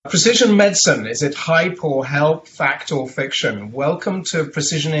Precision medicine, is it hype or help, fact or fiction? Welcome to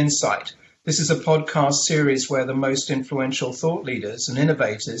Precision Insight. This is a podcast series where the most influential thought leaders and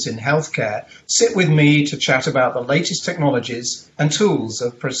innovators in healthcare sit with me to chat about the latest technologies and tools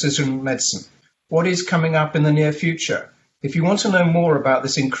of precision medicine. What is coming up in the near future? If you want to know more about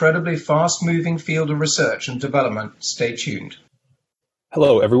this incredibly fast-moving field of research and development, stay tuned.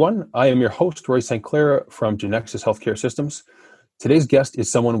 Hello, everyone. I am your host, Roy St. Clair from Genexus Healthcare Systems. Today's guest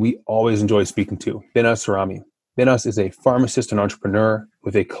is someone we always enjoy speaking to, Behnaz Sarami. Behnaz is a pharmacist and entrepreneur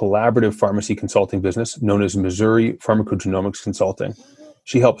with a collaborative pharmacy consulting business known as Missouri Pharmacogenomics Consulting.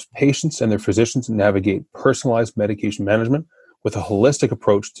 She helps patients and their physicians navigate personalized medication management with a holistic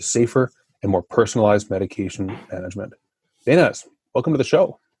approach to safer and more personalized medication management. Behnaz, welcome to the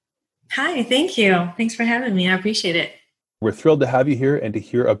show. Hi, thank you. Thanks for having me. I appreciate it. We're thrilled to have you here and to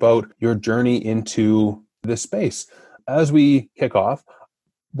hear about your journey into this space. As we kick off,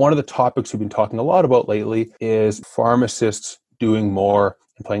 one of the topics we've been talking a lot about lately is pharmacists doing more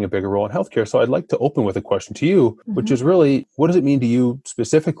and playing a bigger role in healthcare. So I'd like to open with a question to you, which is really, what does it mean to you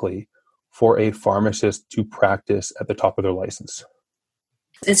specifically for a pharmacist to practice at the top of their license?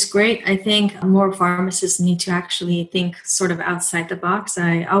 It's great. I think more pharmacists need to actually think sort of outside the box.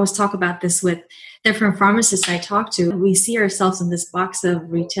 I always talk about this with different pharmacists I talk to. We see ourselves in this box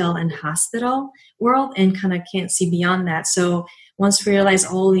of retail and hospital world and kind of can't see beyond that. So once we realize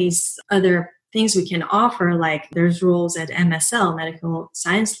all these other things we can offer, like there's roles at MSL, Medical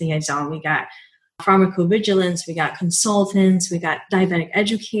Science Liaison, we got pharmacovigilance, we got consultants, we got diabetic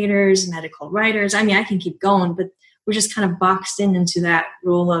educators, medical writers. I mean, I can keep going, but we're just kind of boxed into that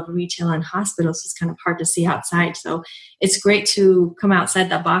role of retail and hospitals. It's kind of hard to see outside. So it's great to come outside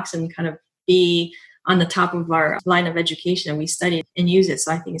that box and kind of be on the top of our line of education, and we study and use it.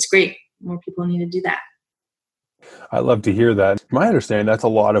 So I think it's great. More people need to do that. I love to hear that. From my understanding, that's a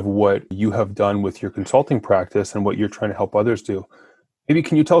lot of what you have done with your consulting practice and what you're trying to help others do. Maybe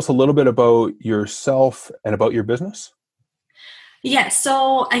can you tell us a little bit about yourself and about your business? Yeah,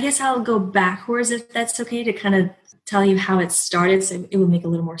 so I guess I'll go backwards if that's okay, to kind of tell you how it started so it would make a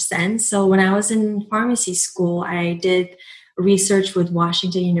little more sense. So when I was in pharmacy school, I did research with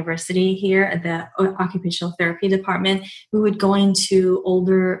Washington University here at the occupational therapy department. We would go into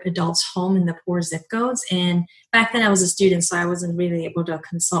older adults' home in the poor zip codes. And back then I was a student, so I wasn't really able to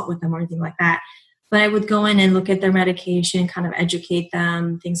consult with them or anything like that. But I would go in and look at their medication, kind of educate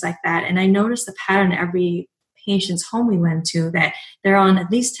them, things like that. And I noticed the pattern every patient's home we went to, that they're on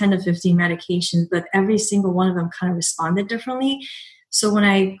at least 10 to 15 medications, but every single one of them kind of responded differently. So when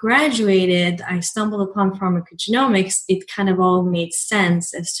I graduated, I stumbled upon pharmacogenomics. It kind of all made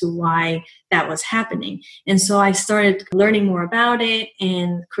sense as to why that was happening. And so I started learning more about it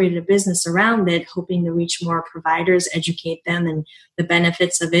and created a business around it, hoping to reach more providers, educate them and the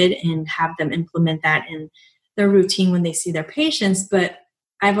benefits of it, and have them implement that in their routine when they see their patients. But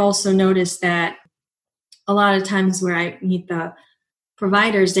I've also noticed that a lot of times where I meet the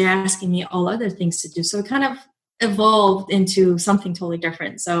providers, they're asking me all other things to do. So it kind of evolved into something totally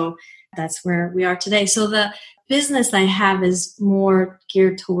different. So that's where we are today. So the business I have is more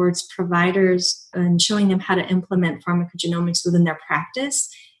geared towards providers and showing them how to implement pharmacogenomics within their practice.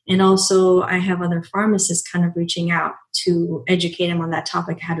 And also I have other pharmacists kind of reaching out to educate them on that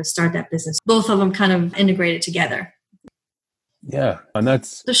topic, how to start that business. Both of them kind of integrated together. Yeah, and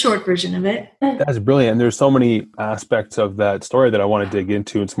that's the short version of it. That's brilliant. And there's so many aspects of that story that I want to dig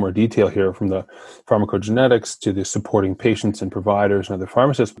into in some more detail here, from the pharmacogenetics to the supporting patients and providers and other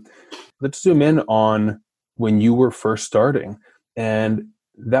pharmacists. Let's zoom in on when you were first starting and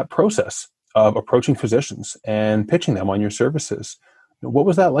that process of approaching physicians and pitching them on your services. What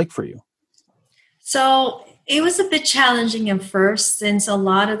was that like for you? So it was a bit challenging at first, since a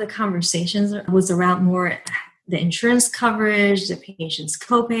lot of the conversations was around more the insurance coverage, the patient's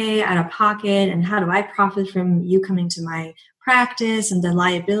copay, out of pocket, and how do I profit from you coming to my practice, and the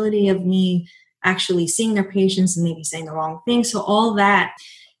liability of me actually seeing their patients and maybe saying the wrong thing. So all that,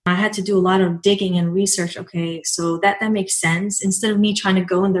 I had to do a lot of digging and research. Okay, so that makes sense. Instead of me trying to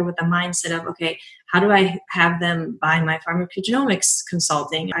go in there with the mindset of, okay, how do I have them buy my pharmacogenomics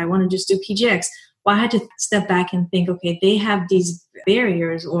consulting? I want to just do PGX. Well, I had to step back and think, okay, they have these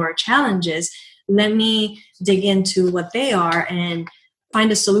barriers or challenges. Let me dig into what they are and find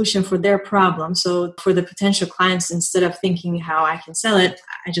a solution for their problem. So for the potential clients, instead of thinking how I can sell it,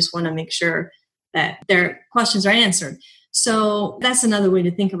 I just want to make sure that their questions are answered. So that's another way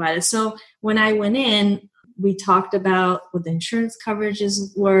to think about it. So when I went in, We talked about what the insurance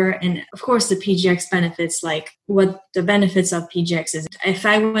coverages were, and of course the PGX benefits, like what the benefits of PGX is. If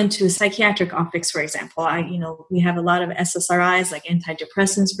I went to a psychiatric office, for example, we have a lot of SSRIs, like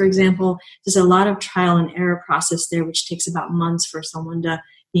antidepressants, for example. There's a lot of trial and error process there, which takes about months for someone to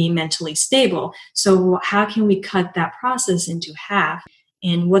be mentally stable. So how can we cut that process into half?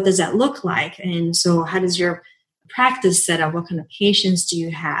 And what does that look like? And so how does your practice set up? What kind of patients do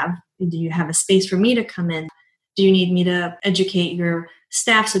you have? Do you have a space for me to come in? Do you need me to educate your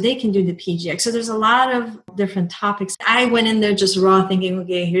staff so they can do the PGX? So there's a lot of different topics. I went in there just raw thinking,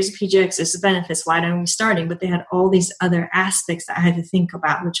 okay, here's the PGX, there's the benefits, why don't we starting? But they had all these other aspects that I had to think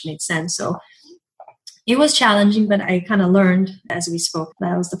about, which made sense. So it was challenging, but I kind of learned as we spoke.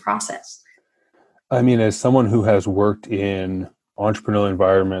 That was the process. I mean, as someone who has worked in entrepreneurial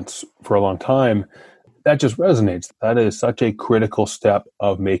environments for a long time, that just resonates. That is such a critical step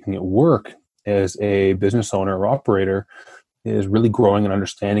of making it work as a business owner or operator, is really growing an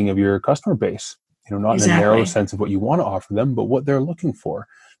understanding of your customer base. Not in a narrow sense of what you want to offer them, but what they're looking for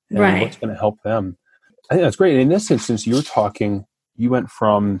and what's going to help them. I think that's great. And in this instance, you went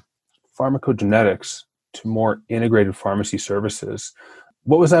from pharmacogenetics to more integrated pharmacy services.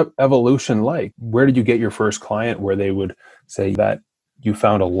 What was that evolution like? Where did you get your first client where they would say that you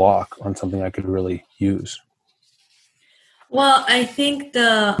found a lock on something I could really use? Well, I think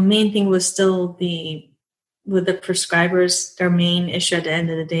the main thing was still with the prescribers, their main issue at the end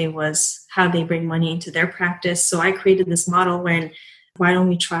of the day was how they bring money into their practice. So I created this model why don't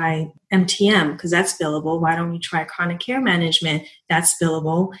we try MTM? Because that's billable. Why don't we try chronic care management? That's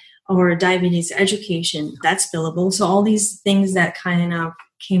billable. Or diabetes education, that's billable. So all these things that kind of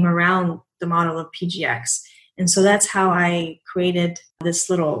came around the model of PGX. And so that's how I created this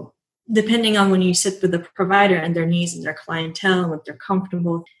little, depending on when you sit with the provider and their needs and their clientele and what they're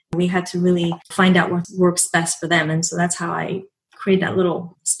comfortable, we had to really find out what works best for them. And so that's how I created that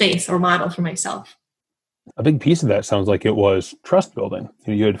little space or model for myself. A big piece of that sounds like it was trust building.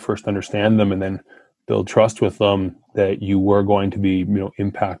 You had to first understand them and then build trust with them that you were going to be,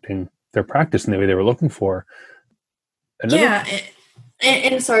 impacting their practice in the way they were looking for.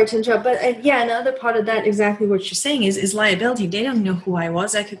 And sorry to interrupt, but another part of that, exactly what you're saying is liability. They don't know who I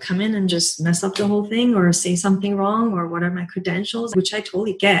was. I could come in and just mess up the whole thing or say something wrong or what are my credentials, which I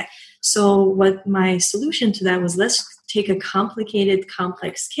totally get. So what my solution to that was, let's take a complicated,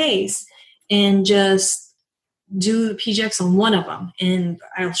 complex case and just do the PGX on one of them. And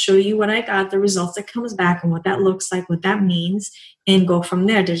I'll show you what I got, the results that comes back and what that looks like, what that means, and go from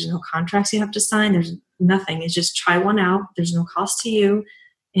there. There's no contracts you have to sign. There's nothing. It's just try one out. There's no cost to you.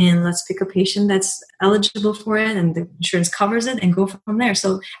 And let's pick a patient that's eligible for it and the insurance covers it and go from there.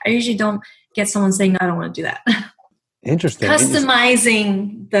 So I usually don't get someone saying, no, I don't want to do that. Interesting.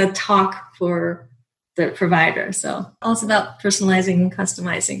 Customizing the talk for the provider. So also about personalizing and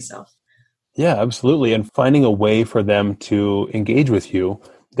customizing. So yeah, absolutely. And finding a way for them to engage with you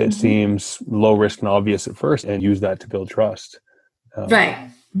that seems low risk and obvious at first and use that to build trust.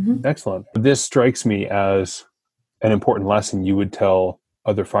 Right. Mm-hmm. Excellent. This strikes me as an important lesson you would tell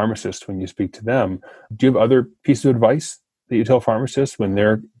other pharmacists when you speak to them. Do you have other pieces of advice that you tell pharmacists when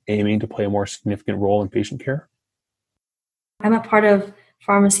they're aiming to play a more significant role in patient care? I'm a part of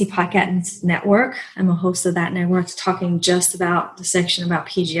Pharmacy Podcast Network. I'm a host of that network talking just about the section about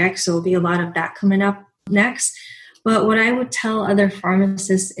PGX. So there'll be a lot of that coming up next. But what I would tell other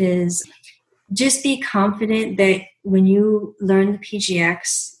pharmacists is just be confident that when you learn the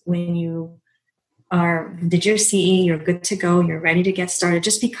PGX, when you did your CE, you're good to go, you're ready to get started.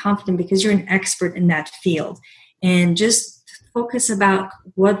 Just be confident because you're an expert in that field. And just focus about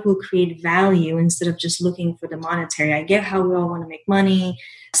what will create value instead of just looking for the monetary. I get how we all want to make money,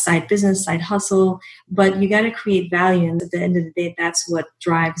 side business, side hustle, but you got to create value. And at the end of the day, that's what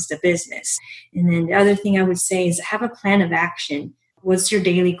drives the business. And then the other thing I would say is have a plan of action. What's your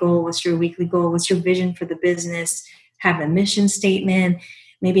daily goal? What's your weekly goal? What's your vision for the business? Have a mission statement.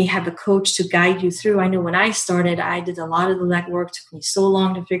 Maybe have a coach to guide you through. I know when I started, I did a lot of the legwork. It took me so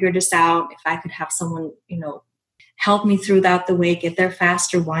long to figure this out. If I could have someone, help me through that the way, get there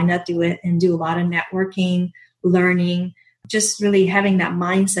faster, why not do it? And do a lot of networking, learning, just really having that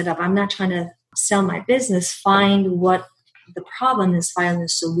mindset of I'm not trying to sell my business, find what the problem is, find the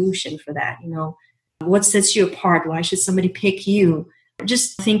solution for that. What sets you apart? Why should somebody pick you?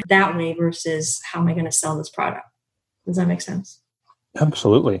 Just think that way versus how am I going to sell this product? Does that make sense?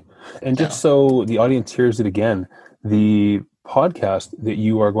 Absolutely. And just so the audience hears it again, the podcast that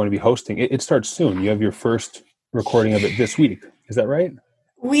you are going to be hosting, it starts soon. You have your first recording of it this week. Is that right?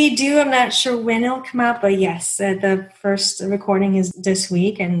 We do. I'm not sure when it'll come out, but yes, the first recording is this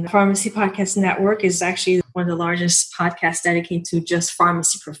week. And Pharmacy Podcast Network is actually one of the largest podcasts dedicated to just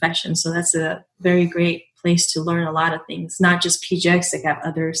pharmacy profession. So that's a very great place to learn a lot of things, not just PGX. They have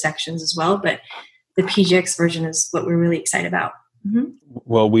other sections as well, but the PGX version is what we're really excited about. Mm-hmm.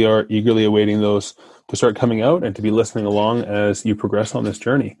 Well, we are eagerly awaiting those to start coming out and to be listening along as you progress on this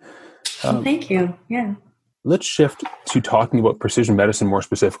journey. Thank you. Yeah. Let's shift to talking about precision medicine more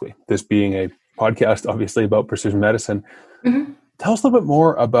specifically. This being a podcast, obviously, about precision medicine. Mm-hmm. Tell us a little bit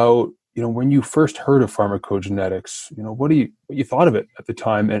more about, when you first heard of pharmacogenetics, what you thought of it at the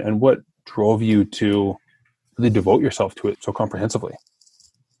time and what drove you to really devote yourself to it so comprehensively.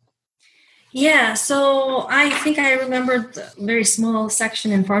 Yeah, so I think I remembered a very small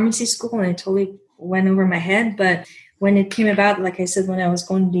section in pharmacy school and it totally went over my head. But when it came about, like I said, when I was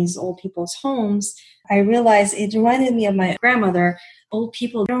going to these old people's homes, I realized it reminded me of my grandmother. Old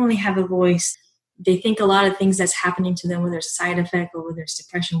people don't really have a voice. They think a lot of things that's happening to them, whether it's a side effect or whether it's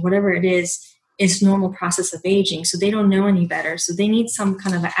depression, whatever it is normal process of aging. So they don't know any better. So they need some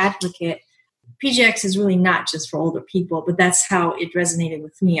kind of an advocate. PGX is really not just for older people, but that's how it resonated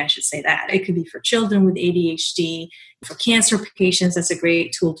with me, I should say that. It could be for children with ADHD, for cancer patients, that's a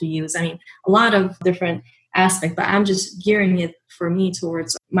great tool to use. I mean, a lot of different aspects, but I'm just gearing it for me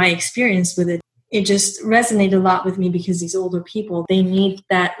towards my experience with it. It just resonated a lot with me because these older people, they need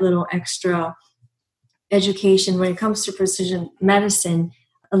that little extra education. When it comes to precision medicine,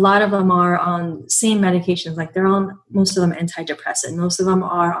 a lot of them are on same medications, like they're on, most of them antidepressant, most of them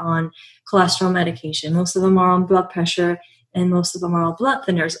are on cholesterol medication, most of them are on blood pressure, and most of them are on blood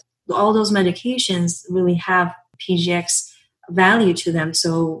thinners. All those medications really have PGX value to them.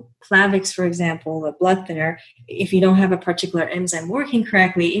 So Plavix, for example, a blood thinner, if you don't have a particular enzyme working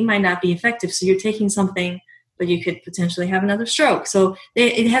correctly, it might not be effective. So you're taking something, but you could potentially have another stroke. So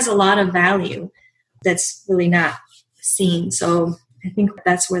it has a lot of value that's really not seen. So I think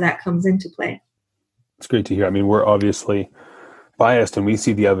that's where that comes into play. It's great to hear. I mean, we're obviously biased and we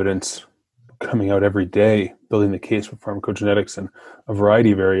see the evidence coming out every day, building the case for pharmacogenetics in a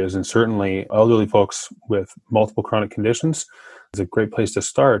variety of areas. And certainly elderly folks with multiple chronic conditions is a great place to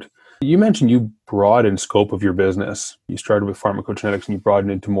start. You mentioned you broadened scope of your business. You started with pharmacogenetics and you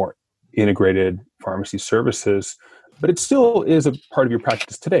broadened into more integrated pharmacy services, but it still is a part of your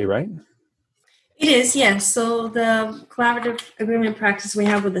practice today, right? It is, yes. So the collaborative agreement practice we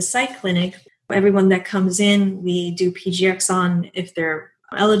have with the site clinic, everyone that comes in, we do PGX on if they're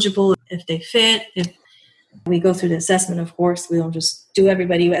eligible, if they fit, if we go through the assessment, of course. We don't just do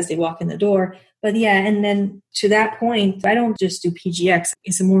everybody as they walk in the door. But yeah, and then to that point, I don't just do PGX.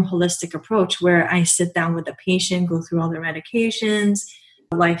 It's a more holistic approach where I sit down with the patient, go through all their medications,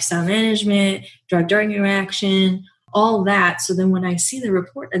 lifestyle management, drug-drug interaction, all that. So then when I see the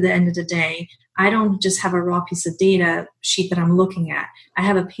report at the end of the day, I don't just have a raw piece of data sheet that I'm looking at. I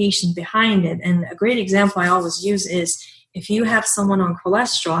have a patient behind it. And a great example I always use is if you have someone on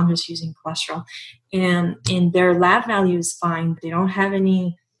cholesterol, I'm just using cholesterol, and their lab value is fine, they don't have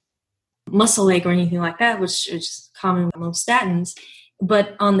any muscle ache or anything like that, which is common with most statins.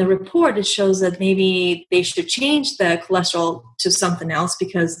 But on the report, it shows that maybe they should change the cholesterol to something else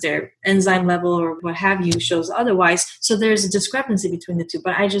because their enzyme level or what have you shows otherwise. So there's a discrepancy between the two.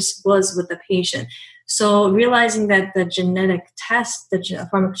 But I just was with the patient. So realizing that the genetic test, the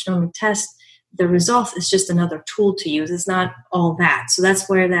pharmacogenomic test, the results is just another tool to use. It's not all that. So that's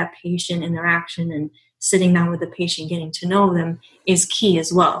where that patient interaction and sitting down with the patient, getting to know them is key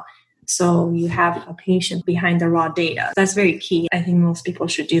as well. So you have a patient behind the raw data. That's very key. I think most people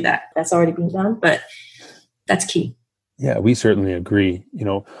should do that. That's already been done, but that's key. Yeah, we certainly agree.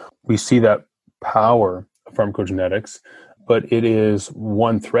 We see that power of pharmacogenetics, but it is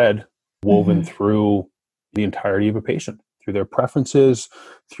one thread woven through the entirety of a patient, through their preferences,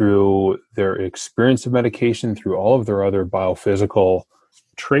 through their experience of medication, through all of their other biophysical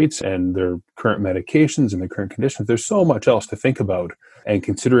traits and their current medications and their current conditions. There's so much else to think about. And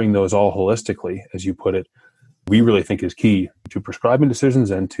considering those all holistically, as you put it, we really think is key to prescribing decisions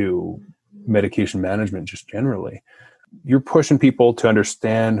and to medication management just generally. You're pushing people to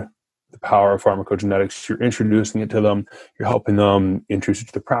understand the power of pharmacogenetics. You're introducing it to them. You're helping them introduce it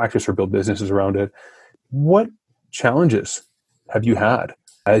to the practice or build businesses around it. What challenges have you had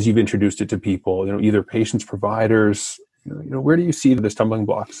as you've introduced it to people? Either patients, providers. Where do you see the stumbling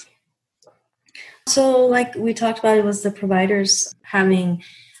blocks? So like we talked about, it was the providers having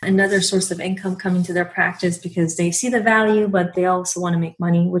another source of income coming to their practice because they see the value, but they also want to make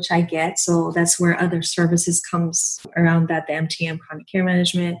money, which I get. So that's where other services comes around that, the MTM, chronic care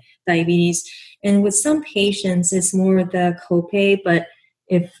management, diabetes. And with some patients, it's more the copay, but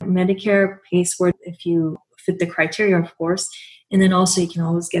if Medicare pays for it, if you fit the criteria, of course. And then also you can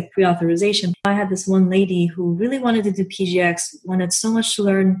always get pre-authorization. I had this one lady who really wanted to do PGX, wanted so much to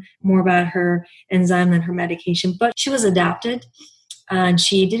learn more about her enzyme and her medication, but she was adopted and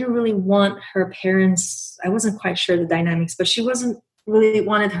she didn't really want her parents, I wasn't quite sure the dynamics, but she wasn't really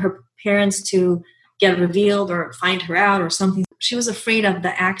wanted her parents to get revealed or find her out or something. She was afraid of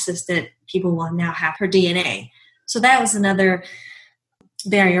the access that people will now have her DNA. So that was another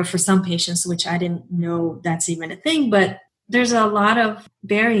barrier for some patients, which I didn't know that's even a thing, but there's a lot of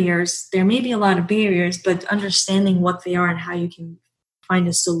barriers. There may be a lot of barriers, but understanding what they are and how you can find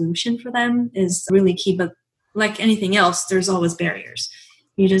a solution for them is really key. But like anything else, there's always barriers.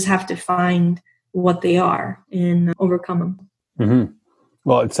 You just have to find what they are and overcome them. Mm-hmm.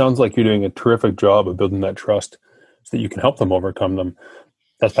 Well, it sounds like you're doing a terrific job of building that trust so that you can help them overcome them.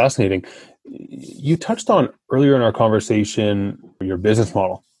 That's fascinating. You touched on earlier in our conversation your business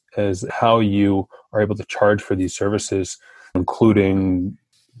model as how you are able to charge for these services, including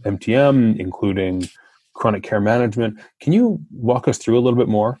MTM, including chronic care management. Can you walk us through a little bit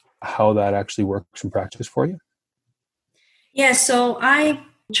more how that actually works in practice for you? Yeah, so I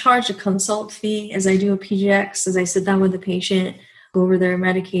charge a consult fee as I do a PGX, as I sit down with the patient, go over their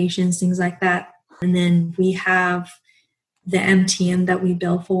medications, things like that. And then we have the MTM that we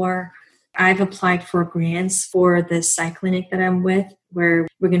bill for. I've applied for grants for the site clinic that I'm with, where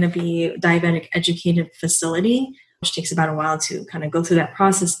we're going to be a diabetic educated facility, which takes about a while to kind of go through that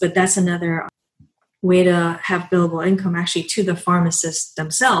process. But that's another way to have billable income actually to the pharmacists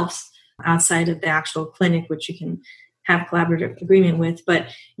themselves outside of the actual clinic, which you can have collaborative agreement with. But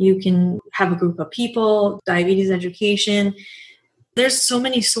you can have a group of people, diabetes education. There's so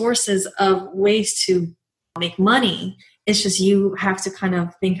many sources of ways to make money. It's just you have to kind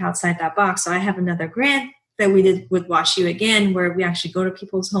of think outside that box. So I have another grant that we did with WashU again, where we actually go to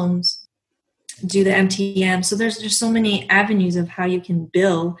people's homes, do the MTM. So there's just so many avenues of how you can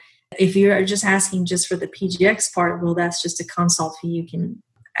bill. If you're just asking just for the PGX part, well, that's just a consult fee you can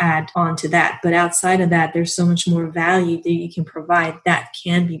add on to that. But outside of that, there's so much more value that you can provide that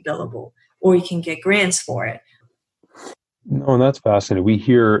can be billable, or you can get grants for it. No, and that's fascinating. We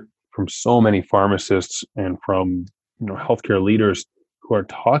hear from so many pharmacists and from healthcare leaders who are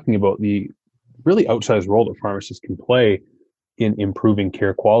talking about the really outsized role that pharmacists can play in improving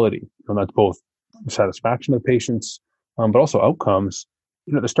care quality. And that's both satisfaction of patients, but also outcomes.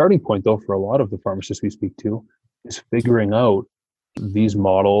 The starting point, though, for a lot of the pharmacists we speak to is figuring out these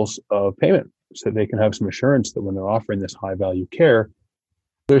models of payment so that they can have some assurance that when they're offering this high value care,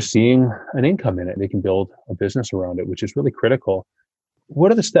 they're seeing an income in it. They can build a business around it, which is really critical.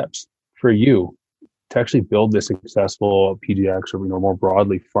 What are the steps for you to actually build this successful PGX or more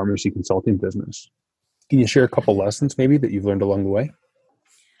broadly pharmacy consulting business? Can you share a couple lessons maybe that you've learned along the way?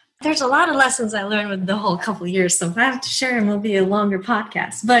 There's a lot of lessons I learned with the whole couple of years. So if I have to share them, it'll be a longer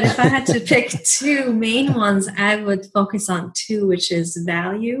podcast. But if I had to pick two main ones, I would focus on two, which is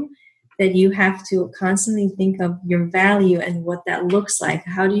value, that you have to constantly think of your value and what that looks like.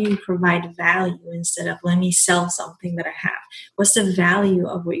 How do you provide value instead of let me sell something that I have? What's the value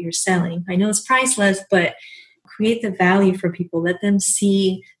of what you're selling? I know it's priceless, but create the value for people. Let them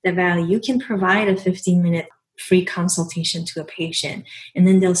see the value. You can provide a 15-minute free consultation to a patient, and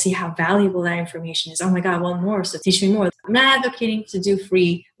then they'll see how valuable that information is. Oh my God, I want more, so teach me more. I'm not advocating to do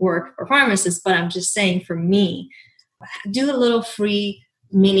free work for pharmacists, but I'm just saying for me, do a little free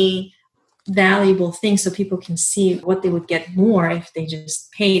mini valuable thing so people can see what they would get more if they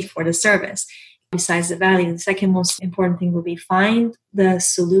just paid for the service. Besides the value, the second most important thing will be find the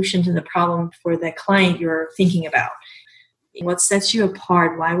solution to the problem for the client you're thinking about. What sets you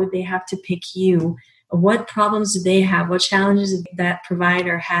apart? Why would they have to pick you? What problems do they have? What challenges that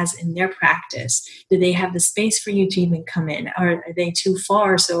provider has in their practice? Do they have the space for you to even come in? Are they too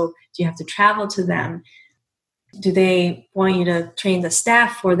far? So do you have to travel to them? Do they want you to train the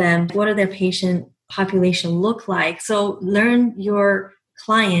staff for them? What do their patient population look like? So learn your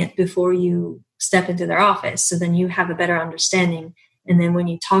client before you step into their office. So then you have a better understanding. And then when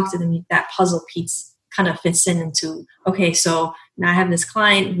you talk to them, that puzzle piece kind of fits into, okay, so now I have this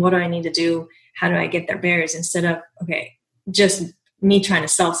client. What do I need to do? How do I get their barriers? Instead of, okay, just me trying to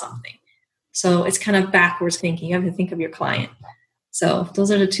sell something. So it's kind of backwards thinking. You have to think of your client. So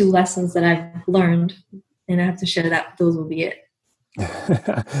those are the two lessons that I've learned. And I have to share that those will be it.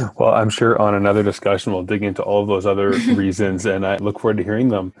 Well, I'm sure on another discussion, we'll dig into all of those other reasons, and I look forward to hearing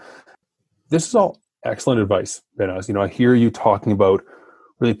them. This is all excellent advice, Behnaz. I hear you talking about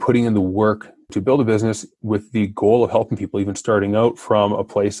really putting in the work to build a business with the goal of helping people, even starting out from a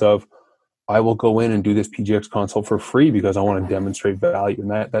place of, I will go in and do this PGX consult for free because I want to demonstrate value. And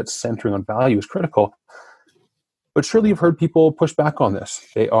that centering on value is critical. But surely you've heard people push back on this.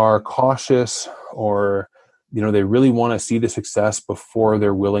 They are cautious, or they really want to see the success before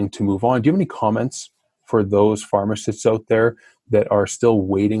they're willing to move on. Do you have any comments for those pharmacists out there that are still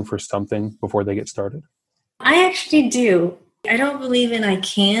waiting for something before they get started? I actually do. I don't believe in I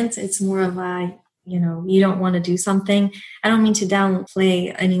can't. It's more of you don't want to do something. I don't mean to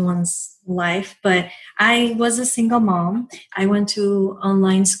downplay anyone's life, but I was a single mom. I went to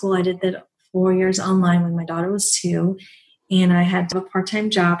online school. I did that 4 years online when my daughter was 2, and I had a part-time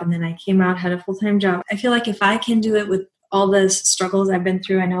job, and then I came out, had a full-time job. I feel like if I can do it with all the struggles I've been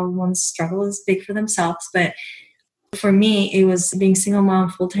through, I know one's struggle is big for themselves, but for me, it was being single mom,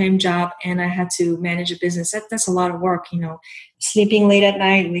 full-time job, and I had to manage a business. That's a lot of work, sleeping late at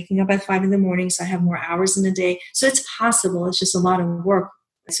night, waking up at 5 a.m, so I have more hours in the day. So it's possible. It's just a lot of work.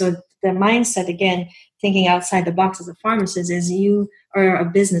 So the mindset, again, thinking outside the box as a pharmacist, is you are a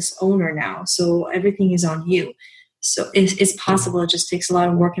business owner now. So everything is on you. So it's possible. It just takes a lot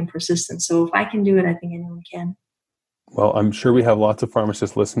of work and persistence. So if I can do it, I think anyone can. Well, I'm sure we have lots of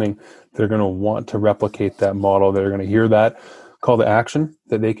pharmacists listening that are going to want to replicate that model. They're going to hear that call to action,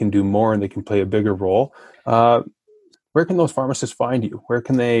 that they can do more and they can play a bigger role. Where can those pharmacists find you? Where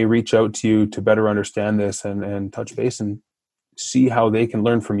can they reach out to you to better understand this and touch base and see how they can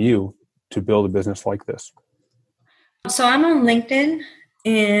learn from you to build a business like this? So I'm on LinkedIn,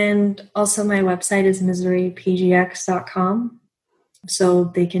 and also my website is MissouriPGX.com. So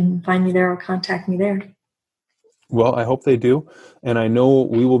they can find me there or contact me there. Well, I hope they do. And I know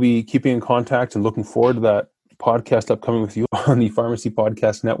we will be keeping in contact and looking forward to that podcast upcoming with you on the Pharmacy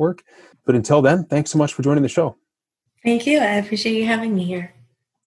Podcast Network. But until then, thanks so much for joining the show. Thank you. I appreciate you having me here.